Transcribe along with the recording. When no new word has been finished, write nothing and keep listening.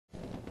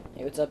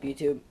Hey, what's up,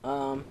 YouTube?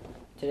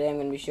 Today I'm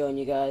going to be showing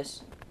you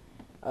guys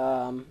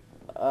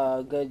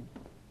a good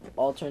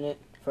alternate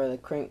for the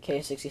Crank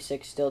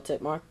K66 steel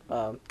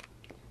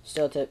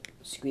tip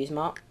squeeze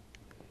mop.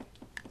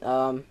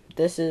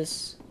 This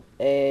is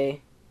I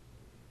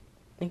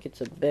think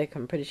it's a Bic.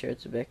 I'm pretty sure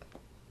it's a Bic.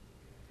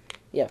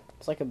 Yeah,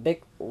 it's like a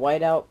Bic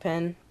whiteout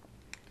pen.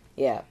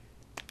 Yeah,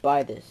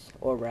 buy this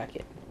or rack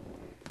it.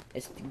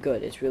 It's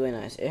good. It's really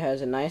nice. It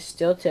has a nice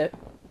steel tip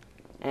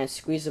and it's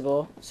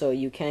squeezable, so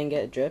you can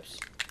get drips.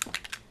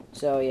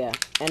 So yeah,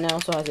 and it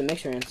also has a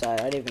mixer inside.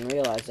 I didn't even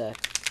realize that.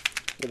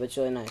 Yeah, but it's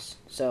really nice.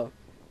 So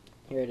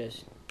here it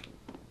is.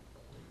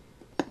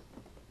 Look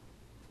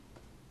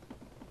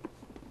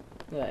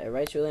at that, it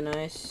writes really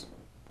nice.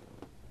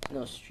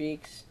 No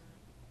streaks.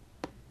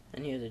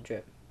 And here's a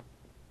drip.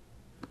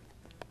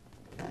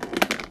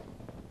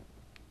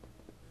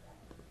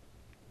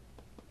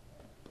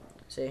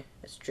 See,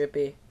 it's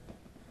drippy.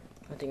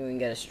 I think we can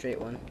get a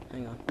straight one.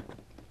 Hang on.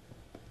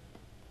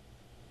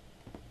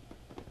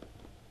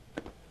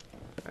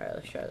 Alright,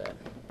 let's try that.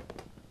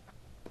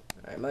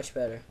 Alright, much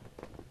better.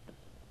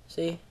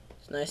 See?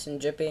 It's nice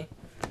and drippy.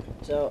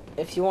 So,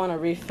 if you want to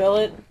refill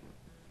it,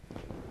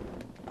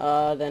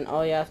 then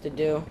all you have to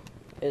do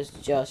is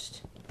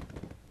just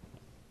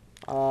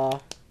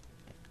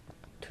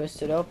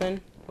twist it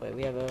open. Wait,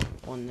 we have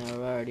one that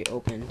we already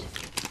opened.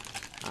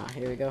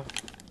 Here we go.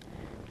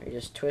 You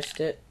just twist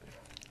it.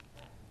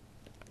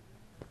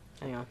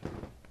 Hang on.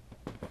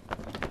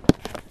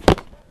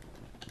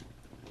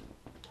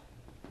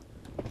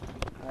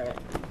 Alright.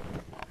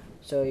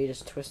 So you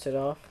just twist it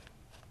off.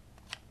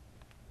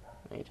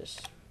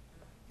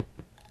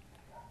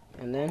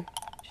 And then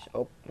just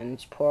open and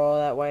just pour all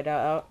that white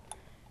out.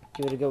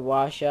 Give it a good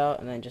wash out,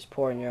 and then just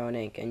pour in your own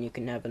ink, and you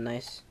can have a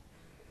nice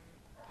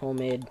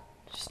homemade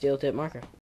steel tip marker.